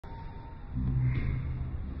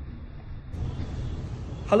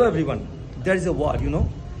Hello everyone. There is a word,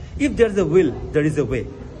 If there is a will, there is a way.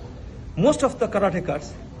 Most of the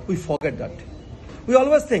karatekars, we forget that. We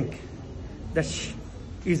always think that,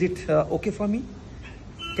 is it okay for me?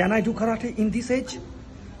 Can I do karate in this age?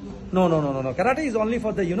 No. Karate is only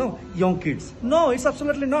for the, young kids. No, it's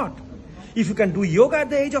absolutely not. If you can do yoga at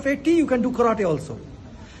the age of 80, you can do karate also.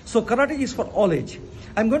 So karate is for all age.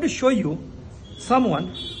 I'm going to show you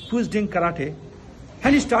someone who is doing karate.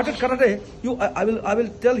 And he started karate. I will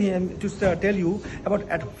tell him to tell you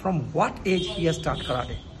about from what age he has started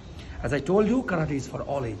karate. As I told you, karate is for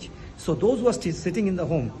all age. So those who are still sitting in the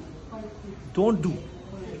home, don't do.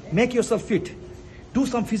 Make yourself fit. Do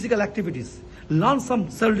some physical activities. Learn some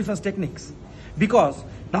self-defense techniques. Because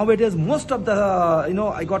nowadays, most of the,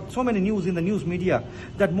 I got so many news in the news media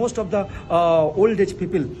that most of the old age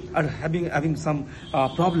people are having some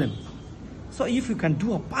problem. So if you can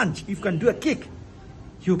do a punch, if you can do a kick,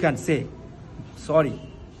 you can say, sorry,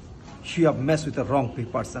 you have messed with the wrong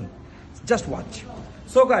person. Just watch.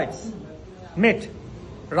 So guys, meet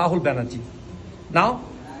Rahul Banerjee. Now,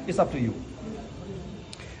 it's up to you.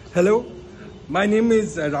 Hello, my name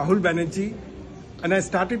is Rahul Banerjee, and I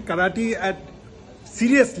started karate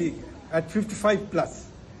seriously at 55 plus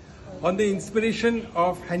on the inspiration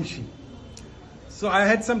of Hanshi. So I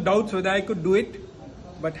had some doubts whether I could do it,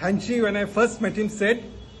 but Hanshi, when I first met him, said,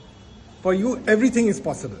 for you, everything is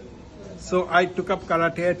possible. So I took up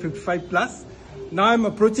karate at 55 plus. Now I'm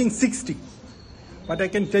approaching 60. But I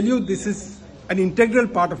can tell you this is an integral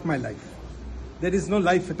part of my life. There is no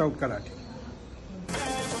life without karate.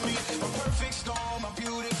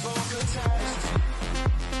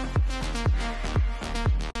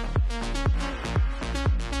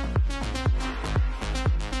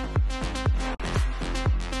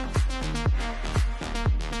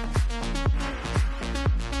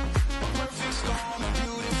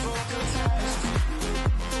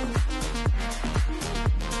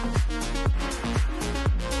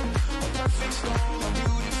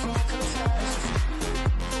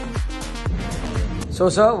 So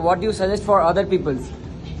sir, what do you suggest for other people?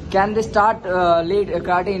 Can they start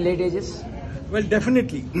karate in late ages? Well,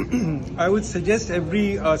 definitely. I would suggest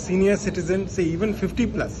every senior citizen, say even 50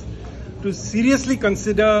 plus, to seriously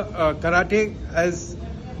consider karate as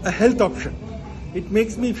a health option. It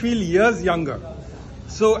makes me feel years younger.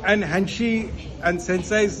 So, and Hanshi and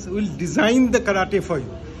senseis will design the karate for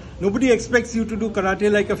you. Nobody expects you to do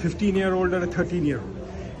karate like a 15-year-old or a 13-year-old.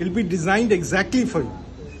 It'll be designed exactly for you.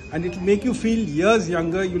 And it will make you feel years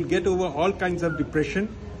younger. You'll get over all kinds of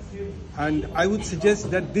depression. And I would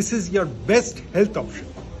suggest that this is your best health option.